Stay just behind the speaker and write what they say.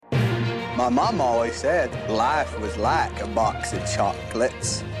My mom always said life was like a box of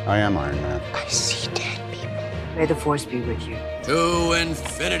chocolates. I am Iron Man. I see dead people. May the force be with you. To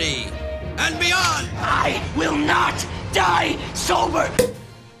infinity and beyond! I will not die sober!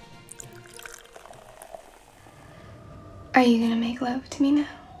 Are you gonna make love to me now?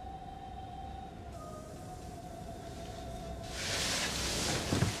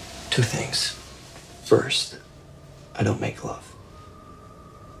 Two things. First, I don't make love.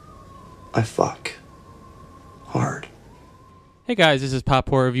 I fuck. Hard. Hey guys, this is Pop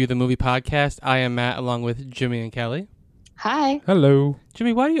Horror Review, the movie podcast. I am Matt, along with Jimmy and Kelly. Hi. Hello.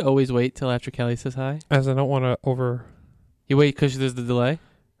 Jimmy, why do you always wait till after Kelly says hi? As I don't want to over... You wait because there's the delay?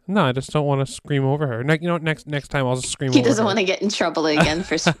 No, I just don't want to scream over her. Next time I'll just scream He over her. doesn't want to get in trouble again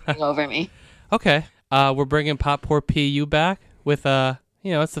for screaming over me. Okay. We're bringing Pop Horror PU back with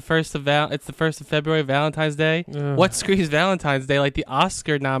it's the first of February, Valentine's Day. What screams Valentine's Day like the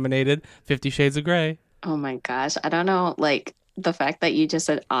Oscar-nominated 50 Shades of Grey? Oh my gosh, I don't know, like the fact that you just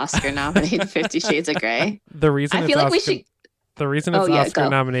said Oscar-nominated 50 Shades of Grey. The reason I feel like we should. The reason it's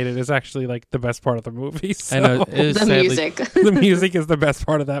Oscar-nominated is actually like the best part of the movie. So. I know, it is the music. The music is the best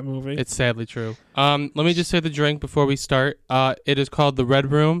part of that movie. It's sadly true. Let me just say the drink before we start. It is called the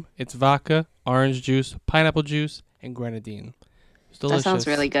Red Room. It's vodka, orange juice, pineapple juice, and grenadine. It's delicious. That sounds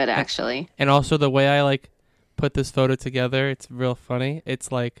really good, actually. And also the way I put this photo together, it's real funny.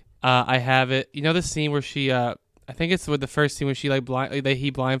 It's like I have it. You know the scene where she I think it's with the first scene where she he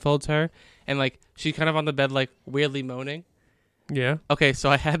blindfolds her and she's kind of on the bed weirdly moaning. Yeah. Okay, so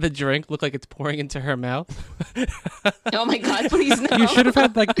I had the drink look like it's pouring into her mouth. Oh my god, please no. You should have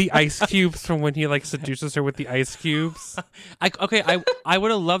had the ice cubes from when he seduces her with the ice cubes. I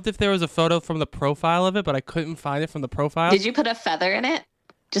would have loved if there was a photo from the profile of it, but I couldn't find it from the profile. Did you put a feather in it?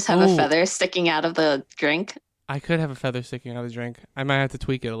 Just have a feather sticking out of the drink? I could have a feather sticking out of the drink. I might have to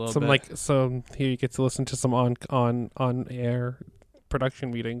tweak it a little bit. So here you get to listen to some on air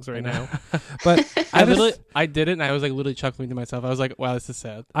production meetings right now. But I did it and I was literally chuckling to myself. I was like, wow, this is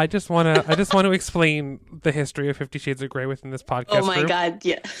sad. I just want to explain the history of 50 Shades of Grey within this podcast. Oh my god,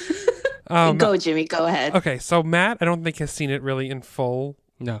 yeah. Go Jimmy, go ahead. Okay, so Matt I don't think has seen it really in full.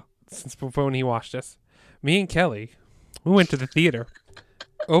 No. Since before when he watched us. Me and Kelly, we went to the theater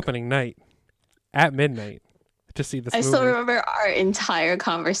opening night at midnight to see this movie. I still remember our entire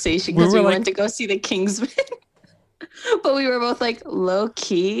conversation because we went to go see The Kingsman. But we were both low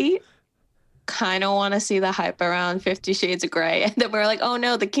key, kind of want to see the hype around 50 Shades of Grey. And then we were like, oh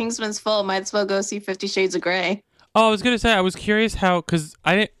no, The Kingsman's full. Might as well go see 50 Shades of Grey. Oh, I was going to say, I was curious how, because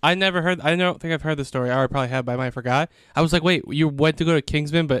I don't think I've heard the story. I probably have, but I might have forgot. I was like, wait, you went to go to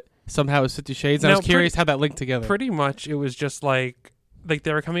Kingsman, but somehow it's 50 Shades? And I was curious how that linked together. Pretty much, it was just they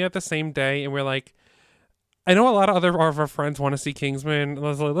were coming out the same day, and we're like, I know a lot of our friends want to see Kingsman. I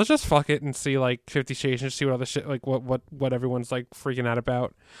was like, let's just fuck it and see 50 Shades and see what other shit what everyone's freaking out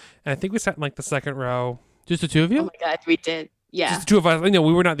about. And I think we sat in the second row. Just the two of you? Oh my god, we did. Yeah. Just the two of us. We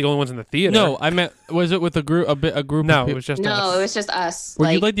were not the only ones in the theater. No, I meant, was it with a group? A group? No, of it was just us. No, it was just us.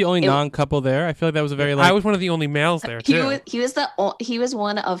 Were you the only non-couple there? I feel like that was a very I was one of the only males there too. He was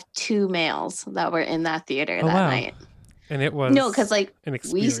one of two males that were in that theater that night. And it was because an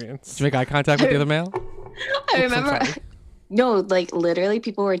experience. Did you make eye contact with the other male? I remember. No, literally,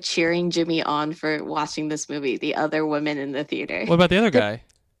 people were cheering Jimmy on for watching this movie. The other women in the theater. What about the other guy?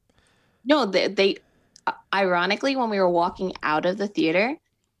 No, they ironically, when we were walking out of the theater,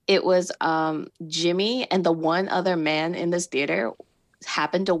 it was Jimmy and the one other man in this theater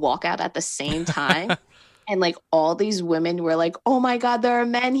happened to walk out at the same time, and all these women were like, "Oh my god, there are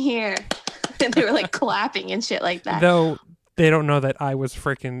men here!" And they were clapping and shit like that. Though they don't know that I was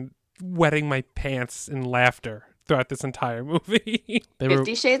freaking wetting my pants in laughter throughout this entire movie.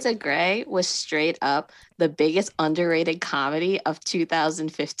 50 Shades of Grey was straight up the biggest underrated comedy of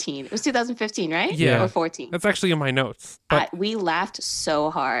 2015. It was 2015, right? Yeah. Or 14. That's actually in my notes. But we laughed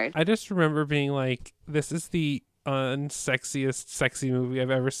so hard. I just remember being this is the unsexiest sexy movie I've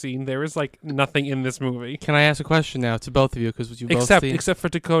ever seen. There is nothing in this movie. Can I ask a question now to both of you? Because you both except for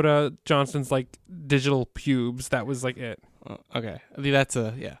Dakota Johnson's digital pubes. That was it. Okay. I think that's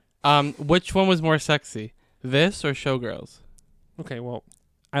yeah. Which one was more sexy? This or Showgirls? Okay, well,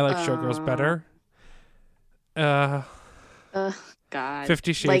 I like Showgirls better. God.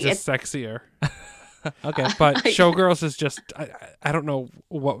 50 Shades is sexier. Okay. But Showgirls is just, I don't know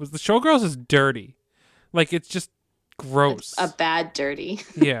what was, the Showgirls is dirty. It's just gross. A bad dirty.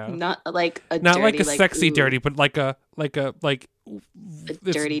 Yeah. Not a dirty. Not a sexy dirty, but a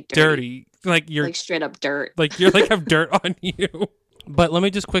dirty. You're straight up dirt. You're have dirt on you. But let me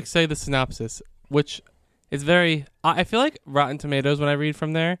just quick say the synopsis, which is very, I feel like Rotten Tomatoes, when I read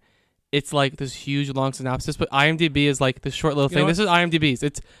from there, it's like this huge long synopsis, but IMDb is like this short little You know thing. what? This is IMDb's.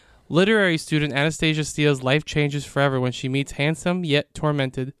 It's literary student Anastasia Steele's life changes forever when she meets handsome yet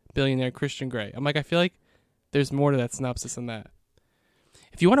tormented billionaire Christian Grey. I'm like, I feel like there's more to that synopsis than that.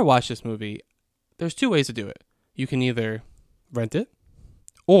 If you want to watch this movie, there's two ways to do it. You can either rent it,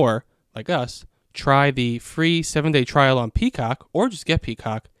 or, like us, try the free 7-day trial on Peacock, or just get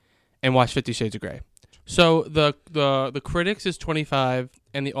Peacock and watch 50 Shades of Grey. So the critics is 25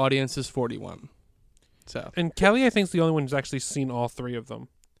 and the audience is 41. So And Kelly, I think, is the only one who's actually seen all three of them.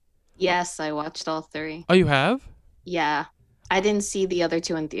 Yes, I watched all three. oh, you have? Yeah. I didn't see the other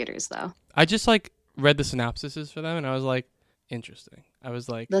two in theaters though. I just like read the synopsises for them and I was like, interesting. I was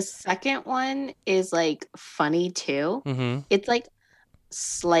like, The second one is like funny too. mm-hmm. It's like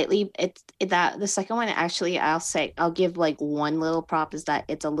slightly that the second one actually I'll give like one little prop is that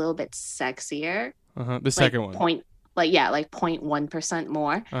it's a little bit sexier. Uh-huh. The second like one. like 0.1%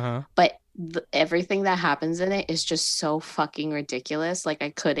 more. Uh-huh. But everything that happens in it is just so fucking ridiculous. Like I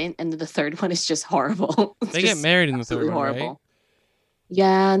couldn't. And the third one is just horrible. It's They get just married in the third absolutely one, right?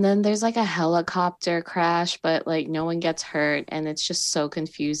 Yeah, and then there's like a helicopter crash, but like no one gets hurt, and it's just so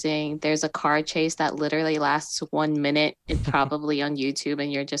confusing. There's a car chase that literally lasts 1 minute. It's probably on YouTube, and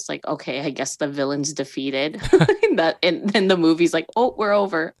you're just like, okay, I guess the villain's defeated. And then the movie's like, oh, we're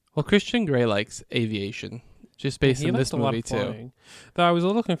over. Well, Christian Grey likes aviation, just based He on likes this a lot movie of too. flying. Though I was a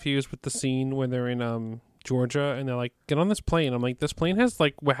little confused with the scene when they're in Georgia and they're like, get on this plane. I'm like, this plane has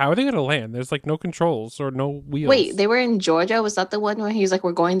like, how are they going to land? There's like no controls or no wheels. Wait, they were in Georgia? Was that the one where he's like,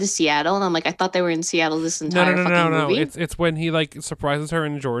 we're going to Seattle? And I'm like, I thought they were in Seattle this entire fucking movie. It's when he like surprises her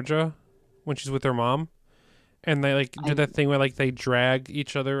in Georgia when she's with her mom. And they like do that thing where like they drag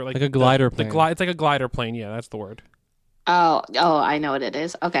each other like a glider plane. It's like a glider plane. Yeah, that's the word. Oh, I know what it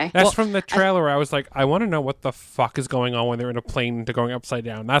is. Okay. That's from the trailer. I was like, I want to know what the fuck is going on when they're in a plane to going upside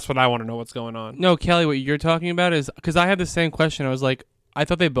down. That's what I want to know what's going on. No, Kelly, what you're talking about is because I had the same question. I was like, I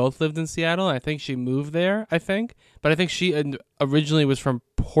thought they both lived in Seattle. And I think she moved there. I think, but I think she originally was from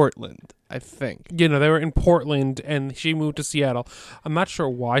Portland. I think. You know, they were in Portland and she moved to Seattle. I'm not sure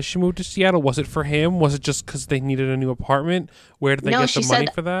why she moved to Seattle. Was it for him? Was it just because they needed a new apartment? Where did they get the money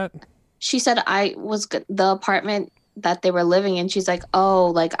for that? She said the apartment that they were living in. She's like, oh,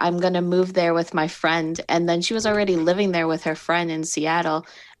 like I'm gonna move there with my friend, and then she was already living there with her friend in Seattle,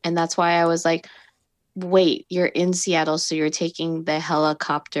 and that's why I was like, wait, you're in Seattle, so you're taking the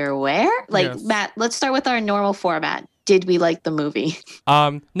helicopter where? Like, Yes. Matt, let's start with our normal format. Did we like the movie?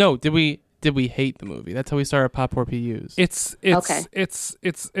 No, did we hate the movie? That's how we started Pop War PUs. It's Okay.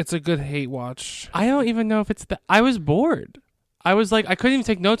 It's a good hate watch. I don't even know if it's that. I was bored. I was like, I couldn't even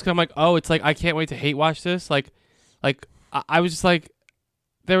take notes because I'm like, oh, it's like I can't wait to hate watch this. Like I was just like,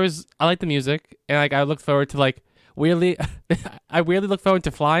 I like the music and like I look forward to like weirdly, I weirdly look forward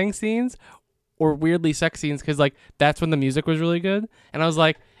to flying scenes or weirdly sex scenes because like that's when the music was really good. And I was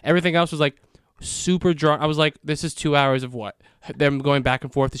like, everything else was like super drunk. I was like, this is 2 hours of what? Them going back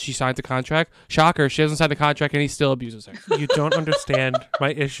and forth. That she signed the contract. Shocker, she hasn't signed the contract and he still abuses her. You don't understand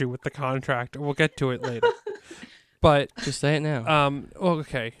my issue with the contract. We'll get to it later. But Just say it now. well,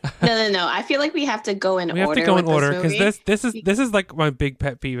 okay. No. I feel like we have to go in We order. have to go in with order because because this is like my big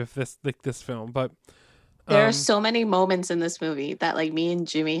pet peeve of this film. But there are so many moments in this movie that like me and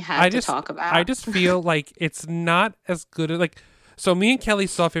Jimmy had to talk about. I just feel like it's not as good as like. So me and Kelly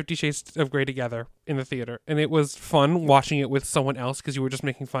saw 50 Shades of Grey together in the theater, and it was fun watching it with someone else because you were just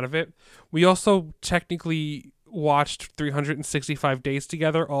making fun of it. We also technically watched 365 days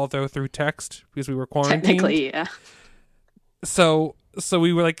together, although through text because we were quarantined. Technically, yeah. So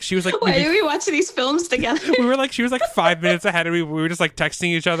we were like, she was like, Why do we watch these films together? we were like, she was like 5 minutes ahead of me. We were just like texting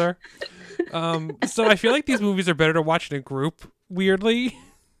each other. So I feel like these movies are better to watch in a group. Weirdly,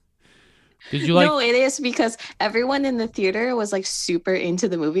 Did you like? No, it is because everyone in the theater was like super into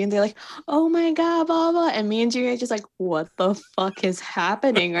the movie and they're like, oh my God, blah, blah. And me and Jimmy are just like, what the fuck is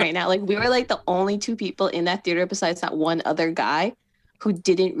happening right now? Like, we were like the only two people in that theater besides that one other guy who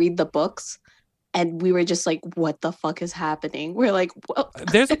didn't read the books. And we were just like, what the fuck is happening? We're like, whoa.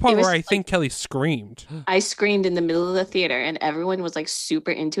 there's a part It was where I like- think Kelly screamed. I screamed in the middle of the theater and everyone was like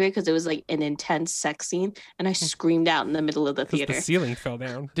super into it because it was like an intense sex scene. And I screamed out in the middle of the Because theater. the ceiling fell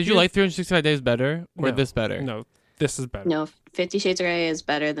down. Did you like 365 Days better or No. this better? No, this is better. No, 50 Shades of Grey is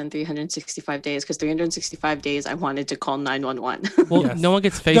better than 365 Days because 365 Days I wanted to call 911. Well, Yes. no one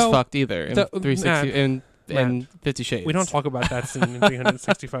gets face No, fucked either in the- 360 in 50 Shades. We don't talk about that scene in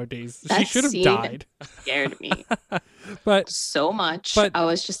 365 days. She That should have scene- died. Scared me But so much. But- I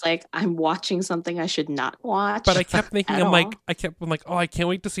was just like, I'm watching something I should not watch. I kept thinking, At I'm like, all. oh, I can't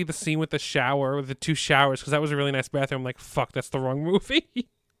wait to see the scene with the shower, with the two showers, because that was a really nice bathroom. I'm like, fuck, that's the wrong movie.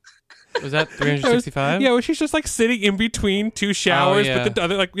 Was that 365? Yeah, where she's just like sitting in between two showers, yeah. but the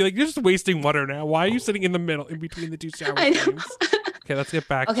other like you're just wasting water now. Why are you sitting in the middle in between the two shower I know. things? Okay, let's get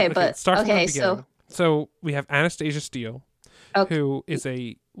back. Okay, but- start from okay, the beginning. So we have Anastasia Steele, Okay. who is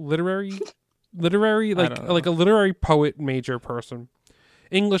a literary don't know. like a literary poet major person,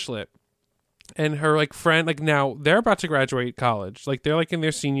 English lit, and her like friend like now they're about to graduate college, like they're like in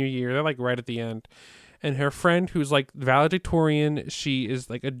their senior year, they're like right at the end. And her friend, who's like valedictorian, she is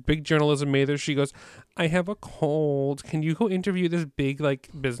like a big journalism major. She goes, "I have a cold. Can you go interview this big like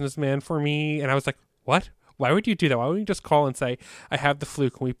businessman for me?" And I was like, "What? Why would you do that? Why wouldn't you just call and say, I have the flu.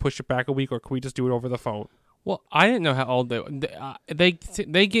 Can we push it back a week, or can we just do it over the phone?" Well, I didn't know how old they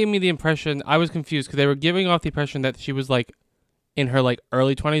gave me the impression. I was confused because they were giving off the impression that she was like in her like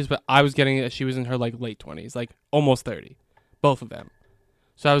early 20s, but I was getting that she was in her like late 20s, like almost 30, both of them.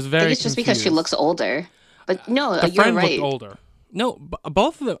 So I was I very think it's just because she confused. looks older. But no, The you're friend right. looked older. No,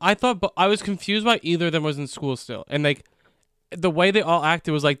 both of them. I thought, but I was confused why either of them was in school still, and like the way they all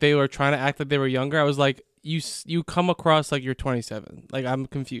acted was like they were trying to act like they were younger. I was like, you come across like you're 27. Like I'm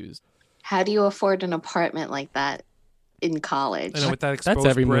confused. How do you afford an apartment like that in college? I know, with that exposed That's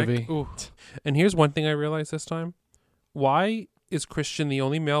every brick. movie. Ooh. And here's one thing I realized this time: why is Christian the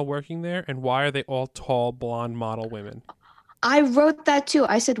only male working there, and why are they all tall, blonde model women? I wrote that too.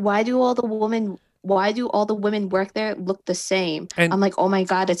 I said, why do all the women work there look the same? And- I'm like, oh my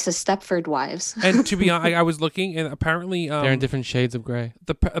god, it's the Stepford Wives. And to be honest, I was looking, and apparently, They're in different shades of gray.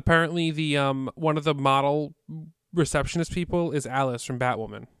 apparently the one of the model receptionist people is Alice from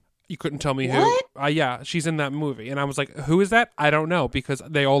Batwoman. You couldn't tell me What? who. Yeah, she's in that movie, and I was like, "Who is that?" I don't know because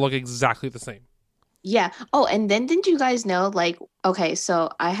they all look exactly the same. Yeah. Oh, and then didn't you guys know, like, okay, so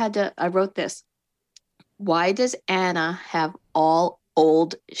I wrote this. Why does Anna have all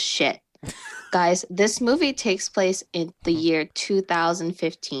old shit? Guys, this movie takes place in the year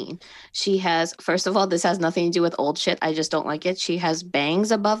 2015. She has, first of all, this has nothing to do with old shit. I just don't like it. She has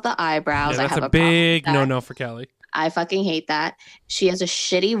bangs above the eyebrows. Yeah, I that's have a problem with big that. no for Kelly. I fucking hate that. She has a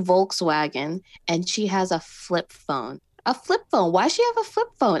shitty Volkswagen and she has a flip phone. A flip phone. Why does she have a flip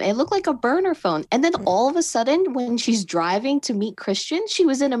phone? It looked like a burner phone. And then all of a sudden, when she's driving to meet Christian, she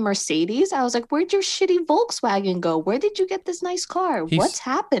was in a Mercedes. I was like, where'd your shitty Volkswagen go? Where did you get this nice car? What's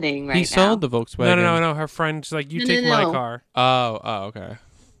happening right now? He sold the Volkswagen. No. Her friend's like, "You No, take no, my no. car." Oh, okay.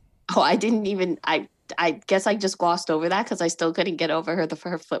 Oh, I didn't even. I guess I just glossed over that because I still couldn't get over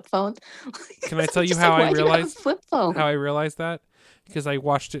her flip phone. Can I tell you Just how like, I why do you have a realized flip phone? how I realized that? Because I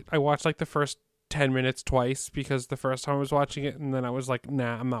watched like the first 10 minutes twice because the first time I was watching it, and then I was like,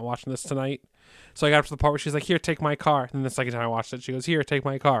 "Nah, I'm not watching this tonight." So I got up to the part where she's like, "Here, take my car." And the second time I watched it, she goes, "Here, take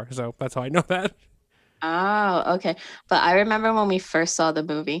my car." So that's how I know that. Oh, okay. But I remember when we first saw the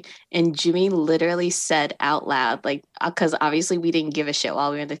movie and Jimmy literally said out loud, like, because obviously we didn't give a shit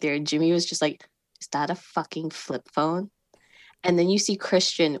while we were in the theater. Jimmy was just like, is that a fucking flip phone? And then you see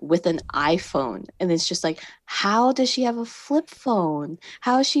Christian with an iPhone. And it's just like, how does she have a flip phone?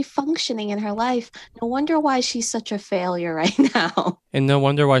 How is she functioning in her life? No wonder why she's such a failure right now. And no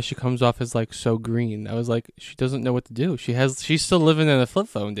wonder why she comes off as like so green. I was like, she doesn't know what to do. She's still living in the flip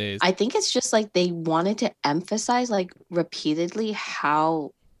phone days. I think it's just like they wanted to emphasize like repeatedly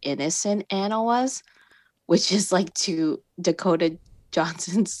how innocent Anna was, which is like to Dakota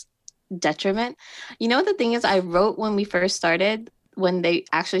Johnson's detriment. You know what the thing is, I wrote when we first started, when they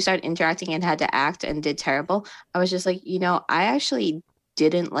actually started interacting and had to act and did terrible, I was just like, I actually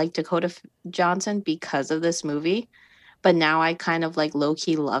didn't like Dakota Johnson because of this movie, but now I kind of like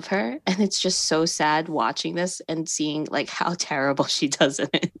low-key love her, and it's just so sad watching this and seeing like how terrible she does in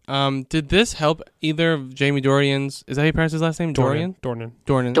it. Did this help either of Jamie Dornan's? Is that how you pronounce his last name? Dornan.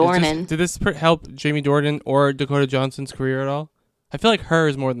 Dornan. Did this help Jamie Dornan or Dakota Johnson's career at all? I feel like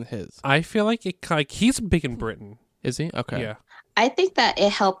hers more than his. I feel like he's big in Britain. Is he? Okay. Yeah. I think that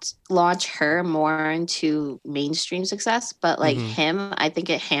it helped launch her more into mainstream success, but like him, I think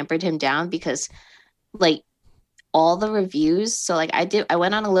it hampered him down because like all the reviews. So like I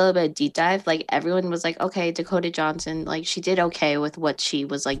went on a little bit of deep dive. Like everyone was like, okay, Dakota Johnson, like she did okay with what she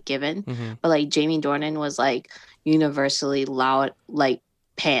was like given, but like Jamie Dornan was like universally loud, like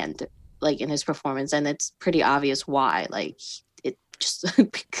panned like in his performance, and it's pretty obvious why. Like just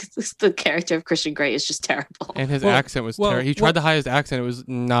because the character of Christian Grey is just terrible. And his accent was terrible. He tried to hide his accent. It was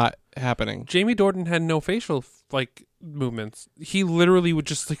not happening. Jamie Dornan had no facial like movements. He literally would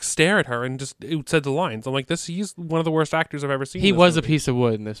just like stare at her and just said the lines. I'm like, he's one of the worst actors I've ever seen. He in this was movie. a piece of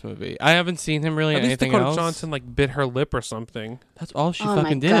wood in this movie. I haven't seen him really At in least anything Dakota else. Johnson like bit her lip or something. That's all she oh fucking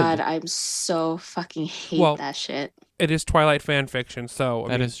my did. god, I'm so fucking hate that shit. It is Twilight fan fiction, so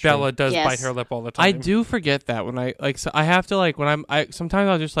That mean, is true. Bella does Yes. bite her lip all the time. I do forget that when I like. So I have to like when I sometimes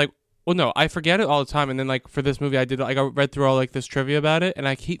I'll just like Well, no, I forget it all the time, and then like for this movie, I read through all like this trivia about it, and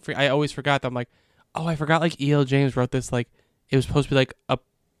I always forgot that. I'm like, oh, I forgot like E.L. James wrote this, like it was supposed to be like a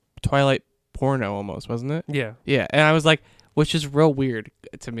Twilight porno almost, wasn't it? Yeah. Yeah, and I was like, which is real weird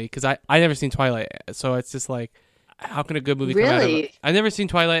to me because I never seen Twilight, so it's just like, how can a good movie come out of Really? it? I never seen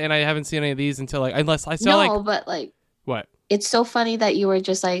Twilight, and I haven't seen any of these until like unless I saw No, like but like what. it's so funny that you were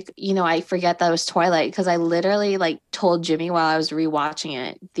just like, I forget that it was Twilight because I literally like told Jimmy while I was rewatching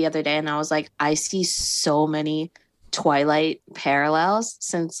it the other day, and I was like, I see so many Twilight parallels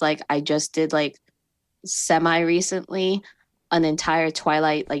since like I just did like semi recently an entire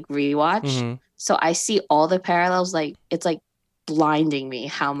Twilight like rewatch. Mhm. So I see all the parallels. Like it's like blinding me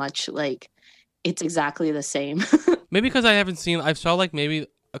how much like it's exactly the same. Maybe because I saw like maybe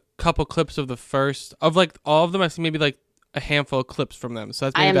a couple clips of the first of like all of them. I've seen maybe like a handful of clips from them. So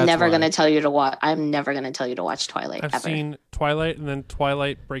that's I am that's never why. going to tell you to watch. I'm never going to tell you to watch Twilight I've ever. seen Twilight and then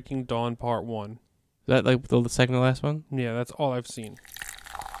Twilight Breaking Dawn Part 1. Is that like the second to last one? Yeah, that's all I've seen.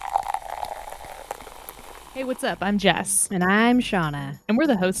 Hey, what's up? I'm Jess, And I'm Shauna, and we're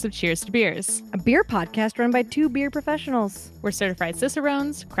the hosts of Cheers to Beers. a beer podcast run by two beer professionals We're certified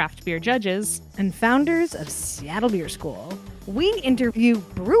cicerones, craft beer judges. and founders of Seattle Beer School. We interview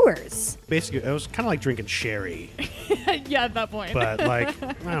brewers. Basically, it was kind of like drinking sherry, Yeah, at that point. but like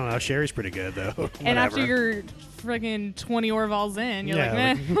I don't know, sherry's pretty good though. and after Whatever. you're friggin' 20 Orvals in, you're like,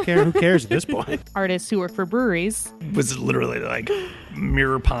 yeah, meh. who cares at this point? Artists who work for breweries. Was literally like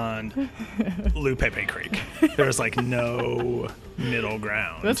Mirror Pond, Lupepe Creek. There was like no middle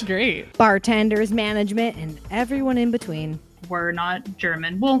ground. That's great. Bartenders, management, and everyone in between. We're not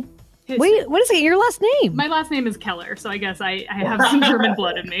German. Well, Wait, what is it? Your last name? my last name is Keller, so I guess I have some German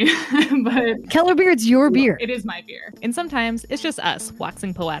blood in me. But Keller Beard's your beer. it is my beer. And sometimes it's just us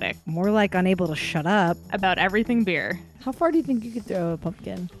waxing poetic More like unable to shut up. about everything beer. How far do you think you could throw a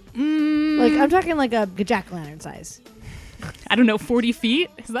pumpkin? Mm, Like, I'm talking like a jack-o'-lantern size. I don't know, 40 feet?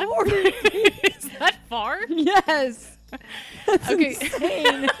 Is that is that far? Yes. That's Okay.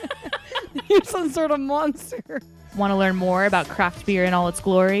 insane. You're some sort of monster. Want to learn more about craft beer in all its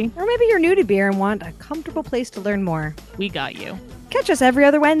glory? Or maybe you're new to beer and want a comfortable place to learn more. We got you. Catch us every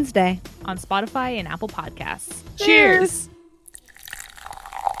other Wednesday. On Spotify and Apple Podcasts. Cheers.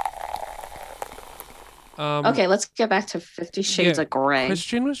 Okay, let's get back to 50 Shades Yeah, of Grey.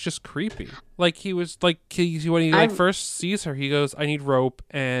 Christian was just creepy. Like he was like when he like I'm- first sees her, he goes, "I need rope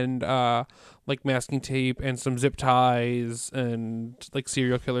and like masking tape and some zip ties and like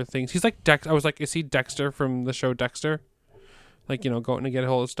serial killer things." He's like Dex. I was like, "Is he Dexter from the show Dexter?" Like going to get a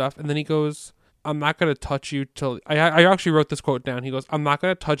hold of stuff, and then he goes, "I'm not gonna touch you till I actually wrote this quote down." He goes, "I'm not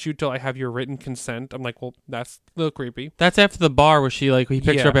gonna touch you till I have your written consent." I'm like, "Well, that's a little creepy." That's after the bar where he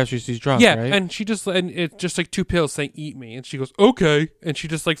picks her up after she's drunk, Yeah, right? and it's just like 2 pills saying "eat me," and she goes, "Okay," and she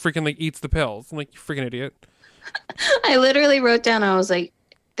just like freaking like eats the pills. I'm like, "You freaking idiot." I literally wrote down, I was like,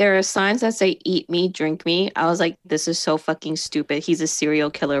 there are signs that say eat me, drink me. I was like, this is so fucking stupid. He's a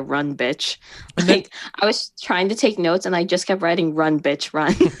serial killer. Run, bitch. Like, I was trying to take notes and I just kept writing run, bitch,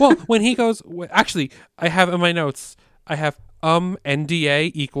 run. Well, when he goes, actually, I have in my notes, I have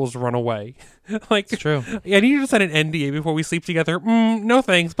NDA equals run away. Like, it's true. I need you to sign an NDA before we sleep together. No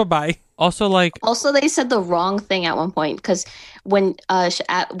thanks. Bye bye. Also, like, Also, they said the wrong thing at one point because when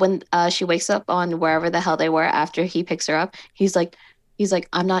she wakes up on wherever the hell they were after he picks her up, he's like,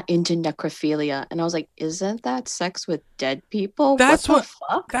 I'm not into necrophilia, and I was like, isn't that sex with dead people? That's what the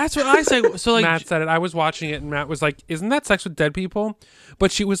fuck? that's what I say. So like, Matt said it. I was watching it, and Matt was like, "Isn't that sex with dead people?"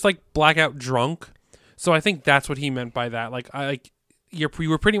 But she was like blackout drunk, so I think that's what he meant by that. Like, you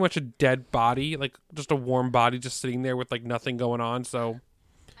were pretty much a dead body, like just a warm body, just sitting there with like nothing going on. So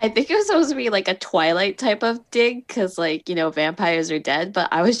I think it was supposed to be like a Twilight type of dig because, like, vampires are dead. But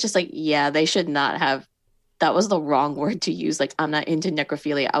I was just like, yeah, they should not have. That was the wrong word to use. Like, I'm not into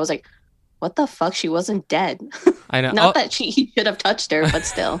necrophilia. I was like, what the fuck? She wasn't dead. I know. Not that he should have touched her, but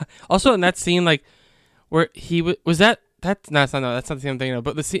still. Also, in that scene, like, where he was that. That's not the same thing. No,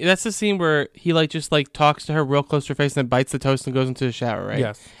 but that's the scene where he like just like talks to her real close to her face and then bites the toast and goes into the shower, right?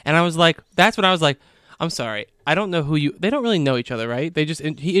 Yes. And I was like, that's when I was like, I'm sorry, I don't know who you. They don't really know each other, right? They just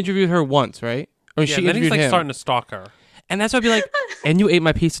he interviewed her once, right? Or yeah, she then he's interviewed like him. starting to stalk her. And that's why I'd be like, and you ate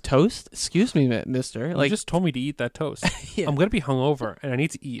my piece of toast? Excuse me, mister. You Like, just told me to eat that toast. Yeah. I'm gonna be hungover and I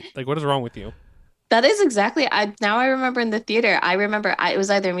need to eat. Like, what is wrong with you? That is exactly. Now I remember in the theater. I remember it was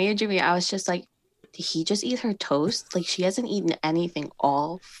either me or Jimmy. I was just like, did he just eat her toast? Like, she hasn't eaten anything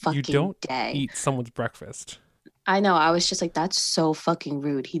all fucking You don't day. eat someone's breakfast. I know. I was just like, that's so fucking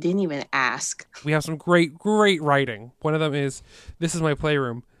rude. He didn't even ask. We have some great writing. One of them is, "This is my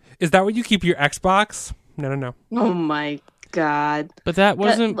playroom. Is that where you keep your Xbox?" No. Oh my god. but that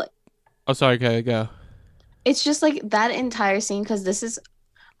wasn't. Oh, sorry. Okay, go. It's just like that entire scene because this is.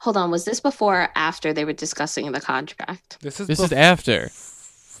 Hold on, was this before or after they were discussing the contract? This is after.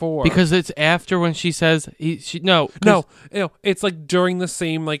 Because it's after when she says no, it's like during the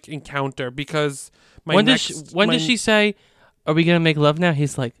same like encounter because does she say, "Are we gonna make love now?"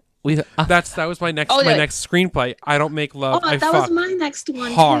 He's like, that was my next next screenplay. I don't make love. I that fuck. was my next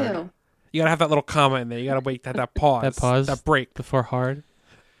one hard. too. You gotta have that little comma in there. You gotta wait that pause, that break before hard.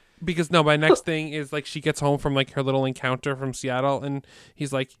 Because no, my next thing is like she gets home from like her little encounter from Seattle, and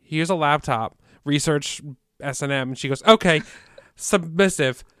he's like, "Here's a laptop, research S&M," and she goes, "Okay,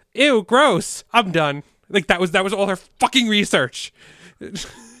 submissive." Ew, gross. I'm done. Like that was all her fucking research.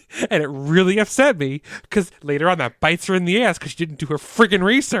 And it really upset me because later on that bites her in the ass because she didn't do her friggin'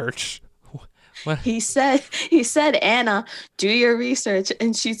 research. What? He said, Anna, do your research.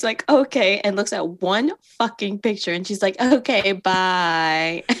 And she's like, okay. And looks at one fucking picture and she's like, okay,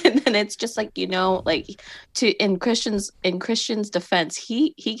 bye. And then it's just like, like in Christian's defense,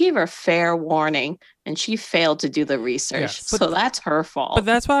 he gave her fair warning and she failed to do the research. Yes, so that's her fault. But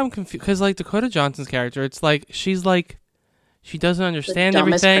that's why I'm confused. Because like Dakota Johnson's character, it's like, she's like, she doesn't understand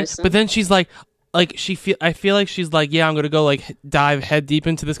everything. Person. But then she's like I feel like she's like, yeah, I'm gonna go like dive head deep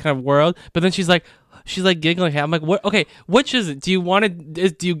into this kind of world. But then she's like giggling. I'm like, what? Okay, which is it? Do you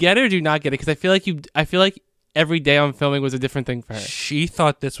get it or do you not get it? Because I feel like every day on filming was a different thing for her. She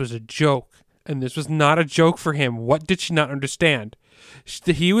thought this was a joke, and this was not a joke for him. What did she not understand?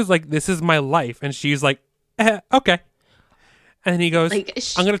 He was like, "This is my life," and she's like, "Okay." And then he goes,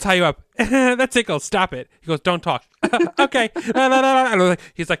 I'm going to tie you up. That tickles. Stop it. He goes, don't talk. Okay. And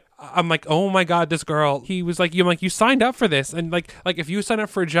he's like, I'm like, oh my God, this girl. He was like, you signed up for this. And like if you sign up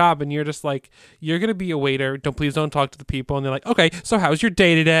for a job and you're just like, you're going to be a waiter. Please don't talk to the people. And they're like, okay, so how's your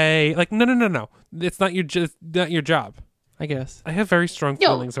day today? Like, no. It's not your job. I guess. I have very strong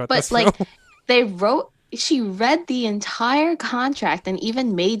feelings about this. But like she read the entire contract and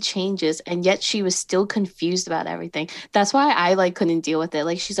even made changes, and yet she was still confused about everything. That's why I like couldn't deal with it.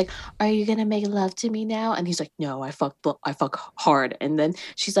 Like she's like, "Are you gonna make love to me now?" And he's like, "No, I fuck hard." And then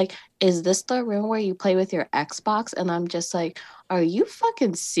she's like, "Is this the room where you play with your Xbox?" And I'm just like, "Are you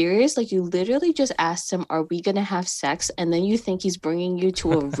fucking serious? Like you literally just asked him, are we gonna have sex? And then you think he's bringing you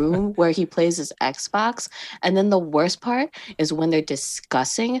to a room where he plays his Xbox?" And then the worst part is when they're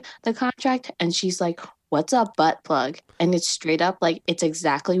discussing the contract, and she's like, "What's a butt plug?" And it's straight up like, it's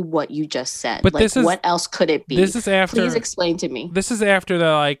exactly what you just said. But like, what else could it be? This is after. Please explain to me. This is after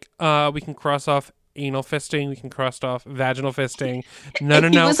the like, we can cross off anal fisting, we can cross off vaginal fisting. No.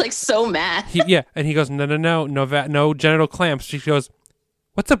 He was like so mad. And he goes, no genital clamps. She goes,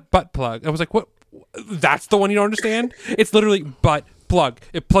 "What's a butt plug?" I was like, what? That's the one you don't understand? It's literally butt plug.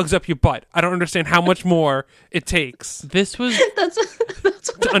 It plugs up your butt. I don't understand how much more it takes. This was that's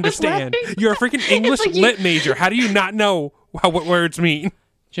to understand. You're a freaking English lit major. How do you not know what words mean?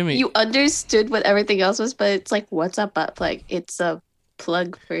 Jimmy, you understood what everything else was, but it's like, what's a butt plug? It's a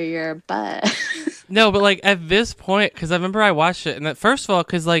plug for your butt. No, but like at this point, because I remember I watched it, and that first of all,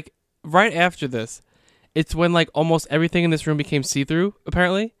 because like right after this, it's when like almost everything in this room became see-through.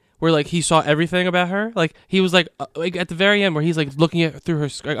 Apparently, where like he saw everything about her. Like he was like at the very end where he's like looking at through her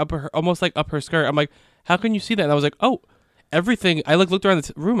skirt, almost like up her skirt. I'm like, how can you see that? And I was like, oh, everything. I looked around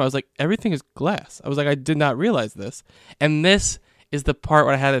the room. I was like, everything is glass. I was like, I did not realize this. And this is the part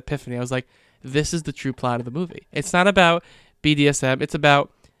where I had an epiphany. I was like, this is the true plot of the movie. It's not about BDSM. It's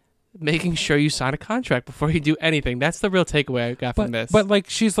about making sure you sign a contract before you do anything. That's the real takeaway I got from this. But like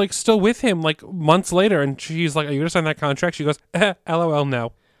she's like still with him like months later, and she's like, "Are you gonna sign that contract?" She goes, "LOL,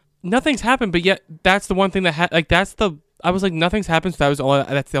 no." Nothing's happened, but yet that's the one thing that I was like, nothing's happened. So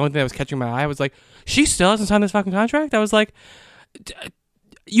that's the only thing that was catching my eye. I was like, she still hasn't signed this fucking contract. I was like,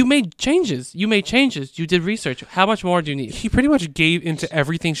 you made changes. You did research. How much more do you need? He pretty much gave into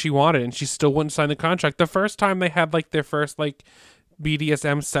everything she wanted, and she still wouldn't sign the contract. The first time they had like their first like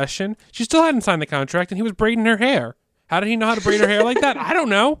BDSM session, she still hadn't signed the contract, and he was braiding her hair. How did he know how to braid her hair like that? I don't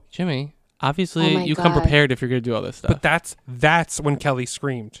know. Jimmy, obviously you come prepared if you're going to do all this stuff. But that's when Kelly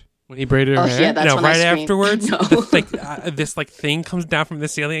screamed. When he braided her hair? Yeah, that's when right I afterwards, no. this thing comes down from the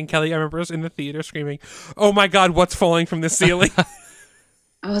ceiling, and Kelly, I remember us in the theater screaming, "Oh my God, what's falling from the ceiling?"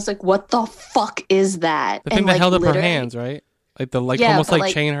 I was like, what the fuck is that? The thing that held up her hands, right? Like almost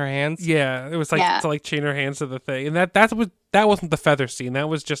like chain her hands. Yeah, it was like to like chain her hands to the thing, and that wasn't the feather scene. That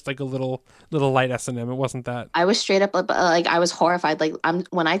was just like a little light S&M. It wasn't that. I was straight up like I was horrified. Like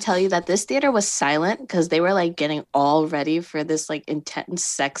when I tell you that this theater was silent because they were like getting all ready for this like intense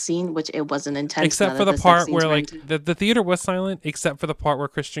sex scene, which it wasn't intense. Except for the part where like the theater was silent, except for the part where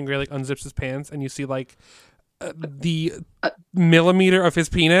Christian Grey like unzips his pants and you see like the millimeter of his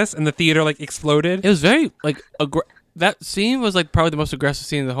penis, and the theater like exploded. It was very like that scene was like probably the most aggressive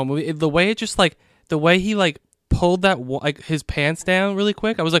scene in the whole movie. The way it just like the way he like pulled that like his pants down really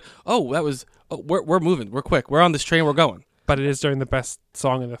quick. I was like, oh, that was we're moving, we're quick, we're on this train, we're going. But it is during the best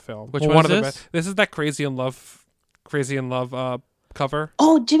song in the film. Which one is of the this? best. This is that Crazy in Love cover.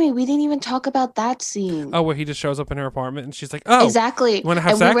 Oh, Jimmy, we didn't even talk about that scene. Oh, where he just shows up in her apartment and she's like, "Oh, exactly." You want to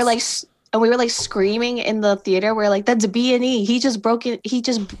have and sex?" we were like screaming in the theater. We're like, "That's B&E. He just broke it. He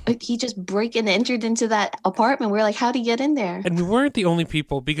just break and entered into that apartment." We're like, "How'd he get in there?" And we weren't the only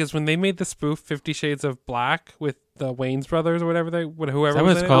people, because when they made the spoof 50 Shades of Black with the Wayans brothers or whoever whoever Is that what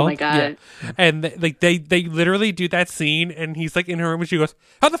was it's in it. called? Oh my god! Yeah. And they literally do that scene, and he's like in her room, and she goes,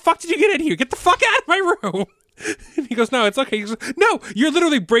 "How the fuck did you get in here? Get the fuck out of my room!" And he goes, "No, it's okay." He goes, "No, you're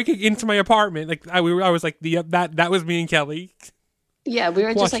literally breaking into my apartment." Like I was like, that was me and Kelly. Yeah, we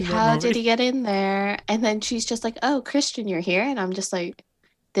were just like, Watching that "How movie. did he get in there?" And then she's just like, "Oh, Christian, you're here," and I'm just like,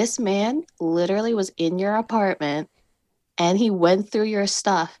 "This man literally was in your apartment, and he went through your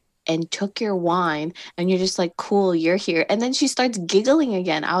stuff and took your wine, and you're just like, cool, you're here." And then she starts giggling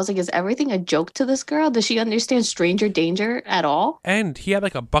again. I was like, is everything a joke to this girl? Does she understand stranger danger at all? And he had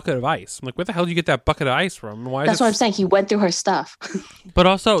like a bucket of ice. I'm like, where the hell did you get that bucket of ice from? Why? That's what I'm saying. He went through her stuff. But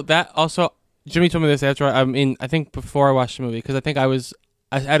also Jimmy told me this after I think before I watched the movie, because I think I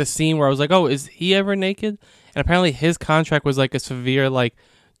had a scene where I was like, oh, is he ever naked? And apparently his contract was like a severe like,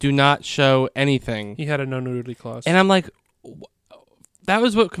 do not show anything. He had a no nudity clause. And I'm like, that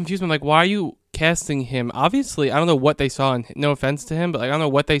was what confused me. I'm like, why are you casting him? Obviously, I don't know what they saw in him. No offense to him, but like, I don't know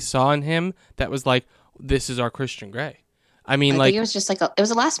what they saw in him that was like, this is our Christian Grey. I mean, I think it was just like it was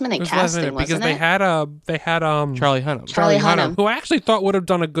a last minute casting, because wasn't they it? had Charlie Hunnam. Charlie Hunnam. who I actually thought would have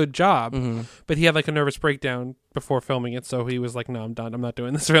done a good job, Mm-hmm. but he had like a nervous breakdown before filming it, so he was like, "No, I'm done. I'm not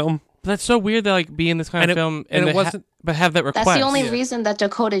doing this film." But that's so weird to like be in this kind of film and it to wasn't. but have that request. That's the only reason that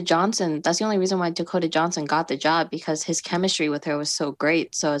Dakota Johnson. That's the only reason why Dakota Johnson got the job, because his chemistry with her was so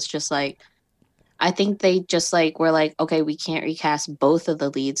great. So it's just like, I think they just like were like, okay, we can't recast both of the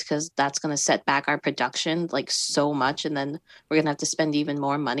leads because that's gonna set back our production like so much, and then we're gonna have to spend even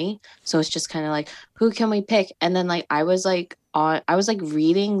more money. So it's just kind of like, who can we pick? And then like I was like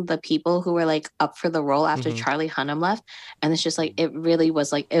reading the people who were like up for the role after Charlie Hunnam left, and it's just like it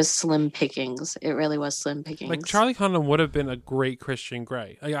was slim pickings. It really was slim pickings. Like Charlie Hunnam would have been a great Christian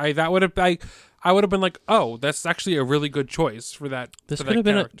Grey. I would have been like, oh, that's actually a really good choice for that. This for could that have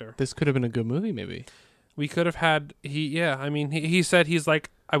been character. this could have been a good movie, maybe. We could have had he said he's like,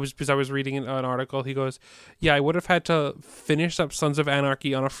 I was reading an article. He goes, yeah, I would have had to finish up Sons of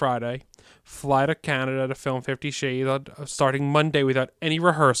Anarchy on a Friday, fly to Canada to film 50 Shades starting Monday without any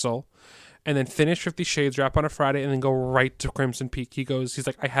rehearsal, and then finish 50 Shades, wrap on a Friday, and then go right to Crimson Peak. He's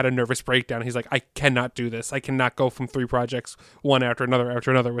like, I had a nervous breakdown. He's like, I cannot do this. I cannot go from 3 projects one after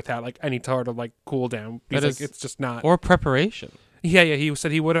another without like any sort of like cool down. He's like, it's just not. Or preparation. Yeah. He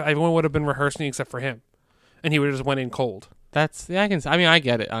said everyone would have been rehearsing except for him, and he would have just went in cold. I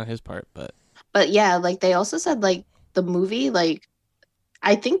get it on his part, but yeah, like they also said like the movie, like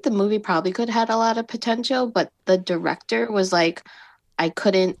I think the movie probably could have had a lot of potential, but the director was like, I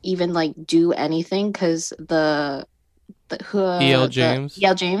couldn't even like do anything because E.L. James.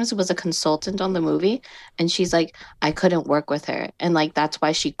 E.L. James was a consultant on the movie, and she's like, I couldn't work with her, and like that's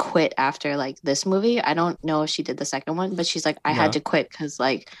why she quit after like this movie. I don't know if she did the second one, but she's like, I had to quit because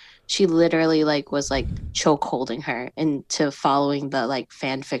like she literally like was like choke holding her into following the like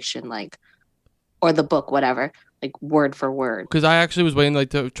fan fiction like or the book, whatever, like word for word. because I actually was waiting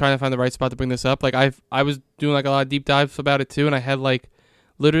like to trying to find the right spot to bring this up. Like I was doing like a lot of deep dives about it too, and I had like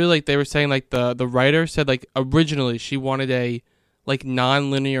literally like they were saying like the writer said like originally she wanted a like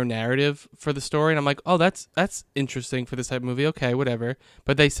non-linear narrative for the story, and I'm like, oh, that's interesting for this type of movie. Okay, whatever.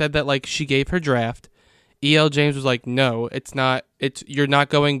 But they said that like she gave her draft. E.L. James was like, no, it's not. You're not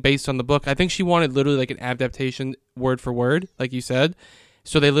going based on the book. I think she wanted literally like an adaptation word for word, like you said.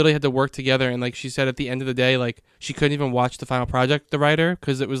 So they literally had to work together, and like she said, at the end of the day, like she couldn't even watch the final project, the writer,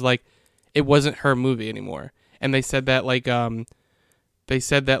 because it was like it wasn't her movie anymore. And they said that like the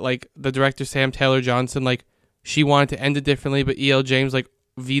director Sam Taylor Johnson, like she wanted to end it differently, but E.L. James like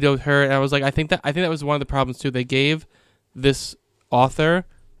vetoed her. And I was like, I think that was one of the problems too. They gave this author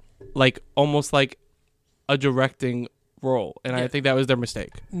like almost like a directing role, and I think that was their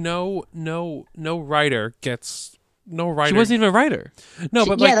mistake. No writer gets. No writer. She wasn't even a writer. No,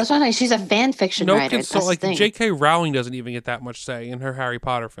 but yeah, that's what I'm saying. She's a fan fiction writer. Like J.K. Rowling doesn't even get that much say in her Harry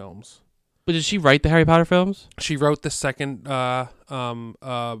Potter films. But did she write the Harry Potter films? She wrote the second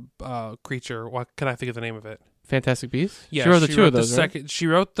creature. What can I think of the name of it? Fantastic Beasts. Yeah, she wrote the two of those. She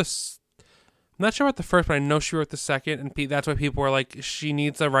wrote the. I'm not sure about the first, but I know she wrote the second, and that's why people were like, she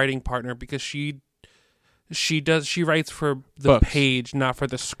needs a writing partner because she writes for the Books. page, not for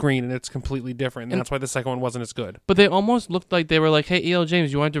the screen, and it's completely different. And that's why the second one wasn't as good. But they almost looked like they were like, hey, E.L.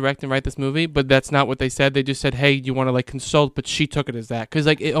 James, you want to direct and write this movie? But that's not what they said. They just said, hey, you want to like consult? But she took it as that. Because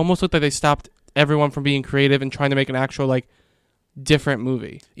like it almost looked like they stopped everyone from being creative and trying to make an actual like different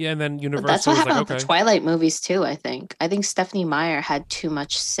movie. Yeah, and then But Universal that's what was happened like, with okay. the Twilight movies too. I think Stephanie Meyer had too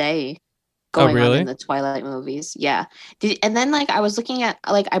much say Oh, going on really? in the Twilight movies. Yeah. And then like I was looking at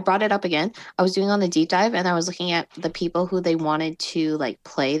like I brought it up again. I was doing on the deep dive and I was looking at the people who they wanted to like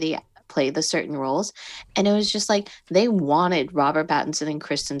play the certain roles, and it was just like they wanted Robert Pattinson and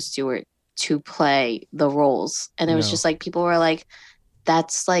Kristen Stewart to play the roles, and it was No. just like people were like,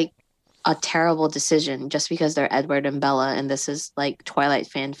 that's like a terrible decision just because they're Edward and Bella and this is like Twilight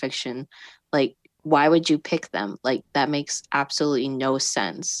fan fiction. Like, why would you pick them? Like, that makes absolutely no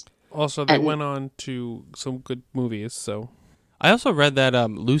sense. Also, they And- went on to some good movies, so. I also read that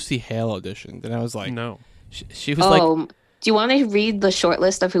Lucy Hale auditioned, and I was like, no. She was like, Do you want to read the short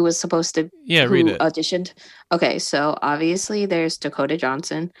list of who was supposed to Yeah, who read it. auditioned? Okay, so obviously there's Dakota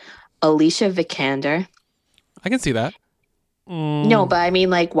Johnson, Alicia Vikander. I can see that. No, but I mean,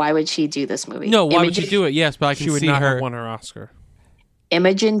 like, why would she do this movie? No, why would she do it? Yes, but I can She would see not her. have won her Oscar.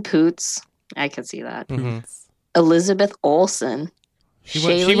 Imogen Poots. I can see that. Mhm. Elizabeth Olsen. She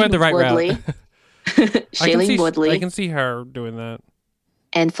went the right route. Shailene Woodley. I can see her doing that.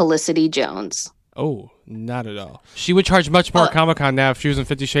 And Felicity Jones. Oh, not at all. She would charge much more at Comic-Con now if she was in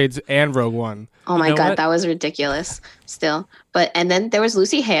 50 Shades and Rogue One. Oh my know God, what? that was ridiculous. Still. And then there was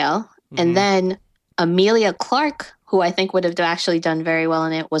Lucy Hale. Mm-hmm. And then Amelia Clark, who I think would have actually done very well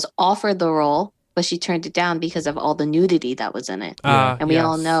in it, was offered the role, but she turned it down because of all the nudity that was in it. And we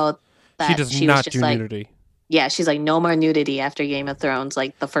all yes. know that She does was not just do like, nudity. yeah, she's like, no more nudity after Game of Thrones,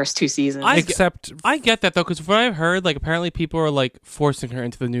 like the first 2 seasons. I get that though, because what I've heard, like apparently people are like forcing her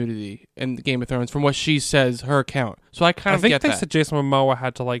into the nudity in Game of Thrones, from what she says, her account. So I kind I of think get they that. said Jason Momoa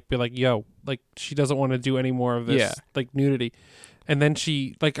had to like be like, yo, like she doesn't want to do any more of this Yeah. like nudity. And then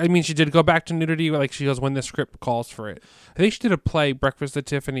she she did go back to nudity, like she goes when the script calls for it. I think she did a play, Breakfast at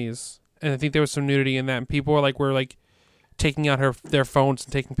Tiffany's, and I think there was some nudity in that, and people were taking out their phones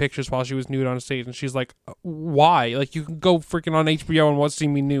and taking pictures while she was nude on stage, and she's like, why? Like, you can go freaking on HBO and watch see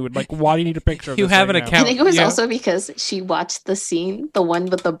me nude. Like, why do you need a picture of You this have right an now? account. I think it was Yeah. also because she watched the scene, the one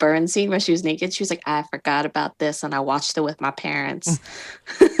with the burn scene where she was naked. She was like, I forgot about this, and I watched it with my parents.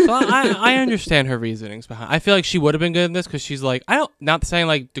 So I understand her reasonings behind. I feel like she would have been good in this because she's like, not saying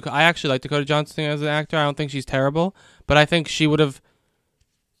like I actually like Dakota Johnson as an actor. I don't think she's terrible, but I think she would have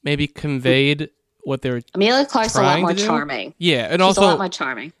maybe conveyed what they were. Amelia Clark's a lot trying more to do. charming. Yeah, and She's also a lot more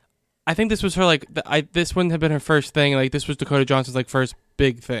charming. I think this was her like this wouldn't have been her first thing. Like this was Dakota Johnson's like first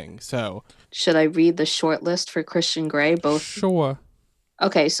big thing. So Should I read the short list for Christian Grey? Both. Sure.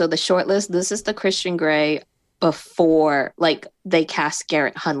 Okay, so the short list. This is the Christian Grey before, like, they cast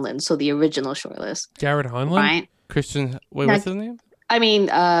Garrett Hunlin. So the original short list, Garrett Hunlin? right? Christian, wait, Now- what's his name? I mean,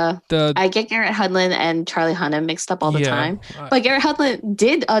 The I get Garrett Hunlin and Charlie Hunnam mixed up all the Yeah, time, I- but Garrett Hunlin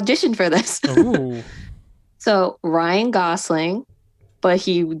did audition for this. Ooh. So Ryan Gosling, but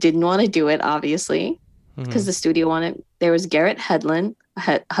he didn't want to do it, obviously, because the studio wanted. There was Garrett Hudlin,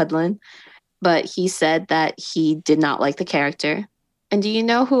 but he said that he did not like the character. And do you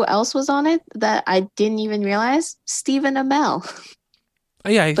know who else was on it that I didn't even realize? Stephen Amell.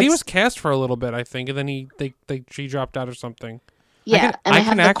 Yeah, But- he was cast for a little bit, I think, and then she dropped out or something. Yeah, and I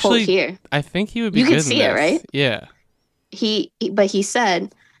have the quote here. I think he would be You can good in see it, this. right? Yeah. But he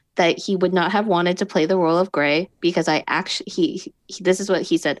said that he would not have wanted to play the role of Grey because I actually he this is what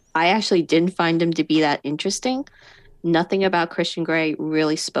he said. I actually didn't find him to be that interesting. Nothing about Christian Grey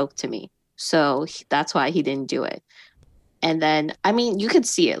really spoke to me, so that's why he didn't do it. And then, I mean, you could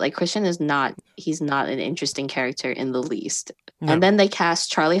see it. Like, Christian is not, he's not an interesting character in the least. No. And then they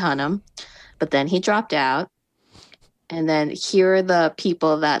cast Charlie Hunnam, but then he dropped out. And then here are the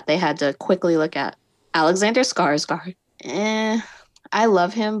people that they had to quickly look at. Alexander Skarsgård. I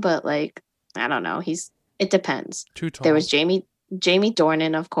love him, but like, I don't know. It depends. Too tall. There was Jamie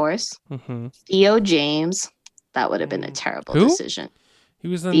Dornan, of course. Mm-hmm. Theo James. That would have been a terrible Who? decision. He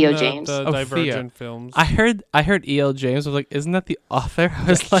was in Theo the James. Divergent films. I heard E.L. James. I was like, isn't that the author? I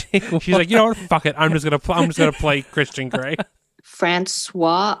was like, She's like, you know what? Fuck it. I'm just gonna play Christian Grey.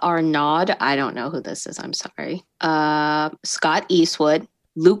 Francois Arnaud. I don't know who this is. I'm sorry. Scott Eastwood,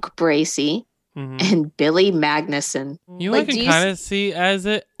 Luke Bracey, and Billy Magnuson. You like do can you kind of see as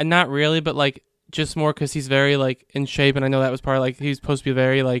it, not really, but like just more because he's very like in shape, and I know that was part of like he's supposed to be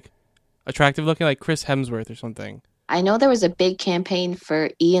very like attractive looking, like Chris Hemsworth or something. I know there was a big campaign for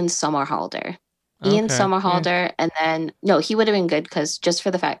Ian Somerhalder. Ian Okay, Somerhalder, and then no, he would have been good because just for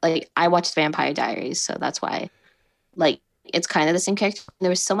the fact, like I watched Vampire Diaries, so that's why. Like it's kind of the same character. There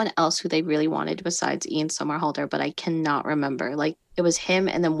was someone else who they really wanted besides Ian Somerhalder, but I cannot remember. Like it was him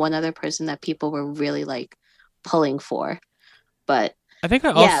and then one other person that people were really like pulling for. But I think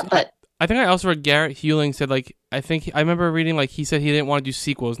I also read Garrett Hewling said like I remember reading like he said he didn't want to do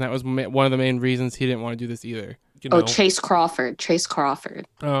sequels, and that was one of the main reasons he didn't want to do this either. Chase Crawford.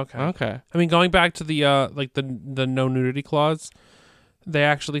 Oh, okay. Okay. I mean, going back to the like the no nudity clause, they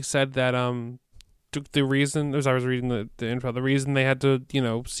actually said that the reason, as I was reading the info, the reason they had to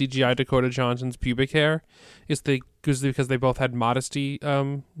CGI Dakota Johnson's pubic hair is because they both had modesty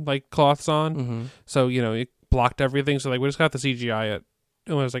like cloths on, Mm-hmm. so it blocked everything. So like we just got the CGI it.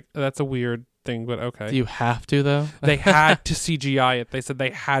 And I was like, that's a weird thing, but okay. Do you have to though? They had to CGI it. They said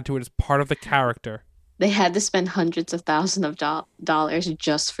they had to. It is part of the character. They had to spend hundreds of thousands of dollars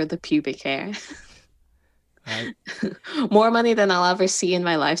just for the pubic hair. More money than I'll ever see in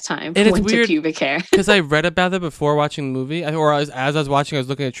my lifetime. And it's went weird to pubic hair. because I read about it before watching the movie, or as I was watching, I was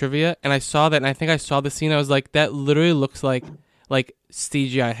looking at trivia, and I saw that, and I think I saw the scene. I was like, that literally looks like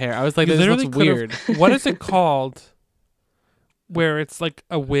CGI hair. I was like, You this literally looks weird. What is it called? Where it's like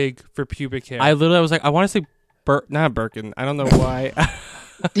a wig for pubic hair. I literally was like, I want to say not a Birkin. I don't know why.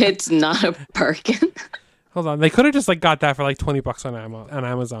 It's not a Birkin. Hold on, they could have just like got that for like $20 on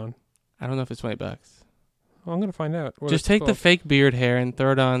Amazon. I don't know if it's $20. Well, I'm gonna find out. what Just it's take the called. fake beard hair and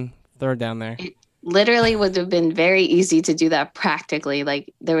throw it down there. It literally would have been very easy to do that practically.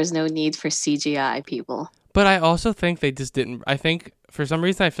 Like there was no need for CGI people. But I also think they just didn't. I think for some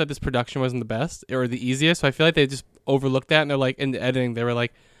reason I feel like this production wasn't the best or the easiest. So I feel like they just overlooked that, and they're like in the editing they were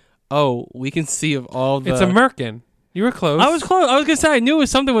like, "Oh, we can see of all the." It's a merkin. You were close. I was close. I was gonna say I knew it was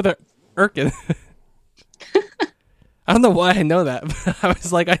something with a Erkin. I don't know why I know that, but I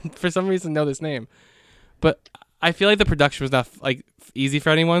was like, I for some reason know this name. But I feel like the production was not like easy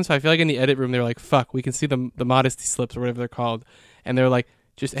for anyone. So I feel like in the edit room they were like, "Fuck, we can see the modesty slips or whatever they're called," and they were like,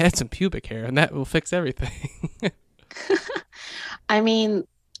 "Just add some pubic hair, and that will fix everything." I mean,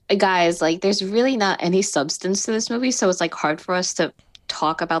 guys, like there's really not any substance to this movie, so it's like hard for us to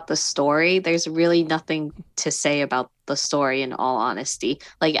talk about the story. There's really nothing to say about the story in all honesty.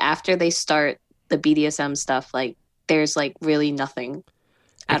 Like after they start the BDSM stuff, like there's like really nothing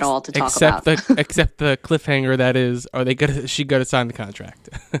at all to talk about. Except the cliffhanger that is, she got to sign the contract.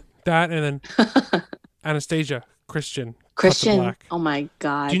 That and then Anastasia, Christian. Black. Oh my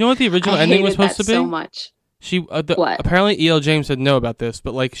god. Do you know what the original I ending was hated supposed to that be? so much. She What? Apparently E.L. James said no about this,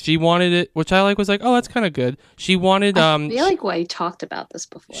 but like she wanted it, which I was like, oh, that's kind of good. She wanted I feel like we talked about this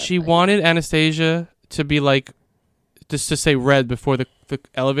before. she wanted Anastasia to be like just to say red before the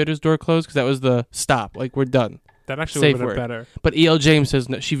elevator's door closed, because that was the stop. Like we're done. That actually Safe would have word. been better. But E.L. James says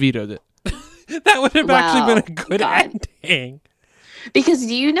no, she vetoed it. That would have actually been a good God. ending. Because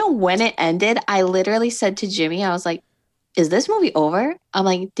do you know when it ended? I literally said to Jimmy, I was like, is this movie over? I'm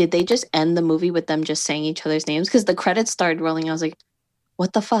like, did they just end the movie with them just saying each other's names? Because the credits started rolling. I was like,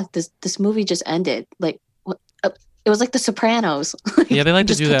 what the fuck? This movie just ended. Like, what? It was like The Sopranos. Yeah, they like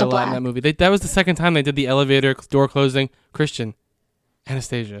to Just do cut that to a lot in black. that movie. That was the second time they did the elevator door closing. Christian,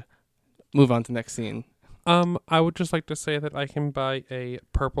 Anastasia. Move on to next scene. I would just like to say that I can buy a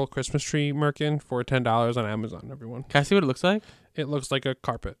purple Christmas tree merkin for $10 on Amazon, everyone. Can I see what it looks like? It looks like a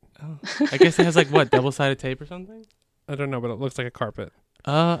carpet. Oh. I guess it has like what, double-sided tape or something? I don't know, but it looks like a carpet.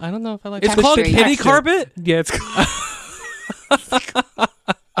 I don't know if I like It's that. called Texture. kitty carpet? Yeah, it's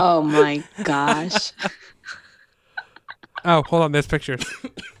Oh my gosh. Oh, hold on, there's pictures.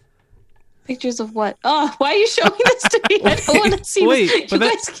 Pictures of what? Oh, why are you showing this to me? I don't want to see wait,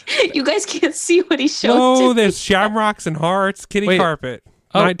 this. You guys can't see what he's showing No, to there's shamrocks and hearts, kitty Wait. carpet.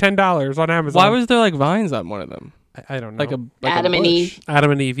 Oh. $10 on Amazon. Why was there like vines on one of them? I don't know. Like a Adam and bush. Eve.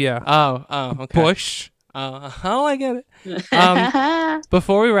 Adam and Eve, yeah. Oh, okay. Bush. Oh, I get it.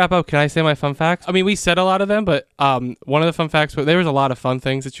 Before we wrap up, can I say my fun facts? I mean, we said a lot of them, but one of the fun facts, there was a lot of fun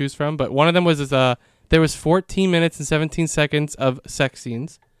things to choose from, but one of them was there was 14 minutes and 17 seconds of sex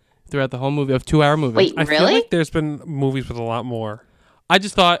scenes throughout the whole movie, of 2-hour movie. Wait, I feel really? like there's been movies with a lot more. I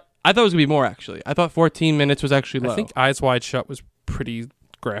thought it was going to be more, actually. I thought 14 minutes was actually low. I think Eyes Wide Shut was pretty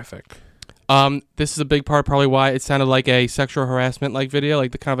graphic. This is a big part, probably why it sounded like a sexual harassment like video,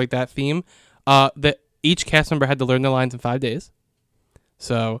 like the kind of like that theme. That each cast member had to learn their lines in 5 days.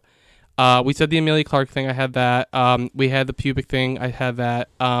 So, we said the Amelia Clark thing. I had that. We had the pubic thing. I had that.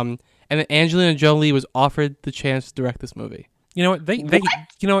 And then Angelina Jolie was offered the chance to direct this movie. You know what? They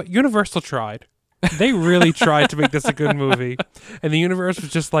you know what? Universal tried. They really tried to make this a good movie, and the universe was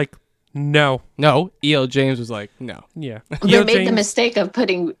just like, No. No, E.L. James was like, no. Yeah. They E.L. made the James- mistake of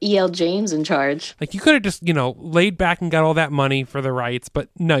putting E.L. James in charge. Like, you could have just, laid back and got all that money for the rights, but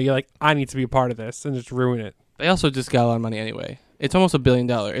no, you're like, I need to be a part of this and just ruin it. They also just got a lot of money anyway. It's almost $1 billion.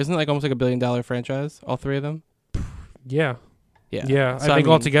 Isn't it like almost like $1 billion franchise? All three of them? Yeah. Yeah. Yeah. So, I think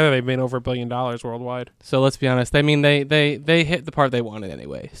altogether they've made over $1 billion worldwide. So let's be honest. I mean, they hit the part they wanted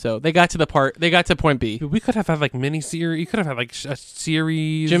anyway. So they got to point B. We could have had like mini-series. You could have had like a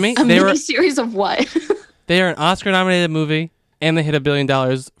series. Jimmy, A mini-series of what? They are an Oscar-nominated movie, and they hit $1 billion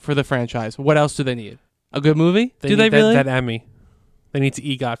for the franchise. What else do they need? A good movie? They do need they really? that Emmy. They need to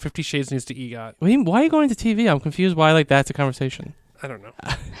EGOT. 50 Shades needs to EGOT. Why are you going to TV? I'm confused why like that's a conversation. I don't know.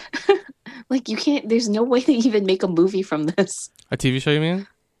 Like, you can't, there's no way to even make a movie from this. A TV show, you mean?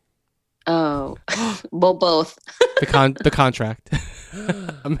 Oh, well, both. The contract.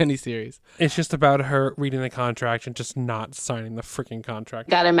 A miniseries. It's just about her reading the contract and just not signing the freaking contract.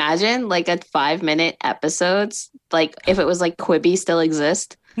 Gotta imagine, like, a 5-minute episodes. Like, if it was like Quibi still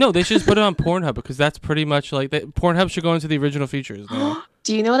exist. No, they should just put it on Pornhub because that's pretty much like Pornhub should go into the original features now.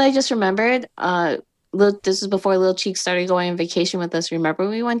 Do you know what I just remembered? This is before Lil Cheek started going on vacation with us. Remember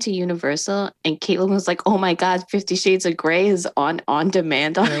when we went to Universal and Caitlin was like, "Oh my God, 50 Shades of Grey is on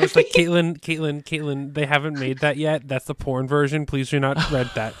demand." And I was like, Caitlin, they haven't made that yet. That's the porn version. Please do not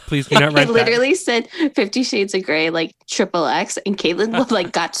rent that. Please do not I rent that. literally said 50 Shades of Grey, like XXX, and Caitlin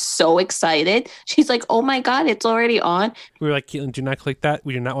like got so excited. She's like, "Oh my God, it's already on." We were like, Caitlin, do not click that.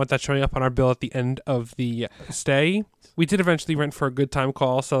 We do not want that showing up on our bill at the end of the stay. We did eventually rent for a good time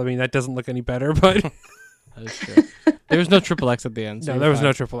call, so I mean that doesn't look any better, but That is true. There was no XXX at the end. no, there was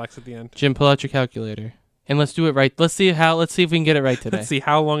no XXX at the end. Jim, pull out your calculator and let's do it right. Let's see if we can get it right today. Let's see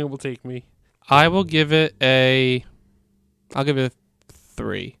how long it will take me. I'll give it a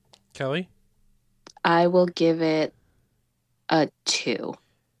 3. Kelly? I will give it a 2.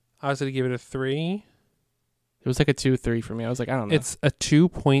 I was going to give it a 3. It was like a 2-3 for me. I was like, I don't know. It's a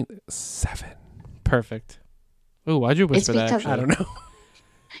 2.7. Perfect. Ooh, why'd you whisper that? because- Actually? I don't know.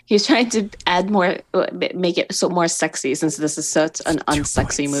 He's trying to add more, make it so more sexy since this is such an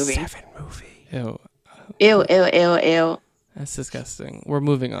unsexy movie. 2.7 movie. Ew, Ew, ew, ew, ew. that's disgusting. We're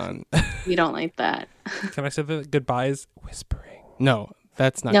moving on. We don't like that. Can I say the goodbyes whispering? No,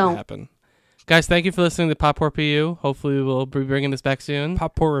 that's not No. gonna happen. Guys, thank you for listening to Pop War PU. Hopefully, we'll be bringing this back soon.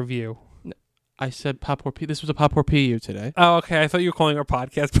 Pop Poor Review. I said Pop War PU. This was a Pop War PU today. Oh, okay. I thought you were calling our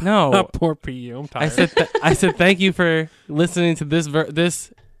podcast No. Pop Poor PU. I'm tired. I said thank you for listening to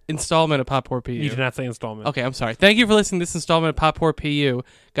this installment of Pop War PU. You did not say installment. Okay, I'm sorry. Thank you for listening to this installment of Pop War PU.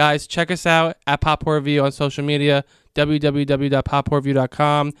 Guys, check us out at Pop War Review on social media,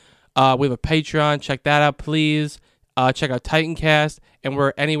 www.popwarreview.com. We have a Patreon. Check that out, please. Check out Titancast, and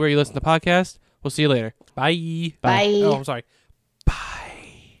we're anywhere you listen to podcasts. We'll see you later. Bye. Bye. Oh, I'm sorry.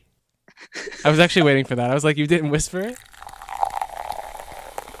 I was actually waiting for that. I was like, you didn't whisper it?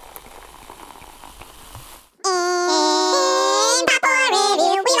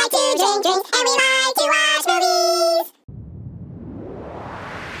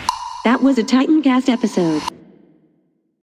 That was a Titancast episode.